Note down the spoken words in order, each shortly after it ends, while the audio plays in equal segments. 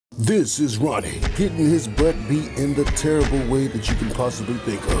This is Ronnie getting his butt beat in the terrible way that you can possibly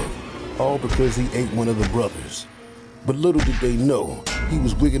think of. All because he ate one of the brothers. But little did they know, he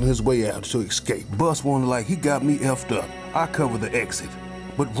was wigging his way out to escape. Bus wanted like he got me effed up. I covered the exit,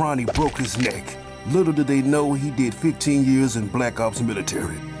 but Ronnie broke his neck. Little did they know he did 15 years in Black Ops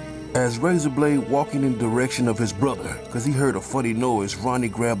military. As Razorblade walking in the direction of his brother, cause he heard a funny noise, Ronnie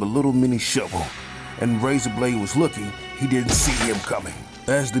grabbed a little mini shovel. And Razorblade was looking, he didn't see him coming.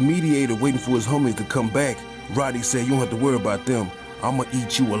 As the mediator waiting for his homies to come back, Ronnie said, "You don't have to worry about them. I'ma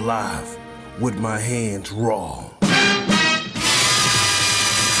eat you alive with my hands raw."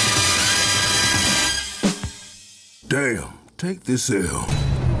 Damn, take this L.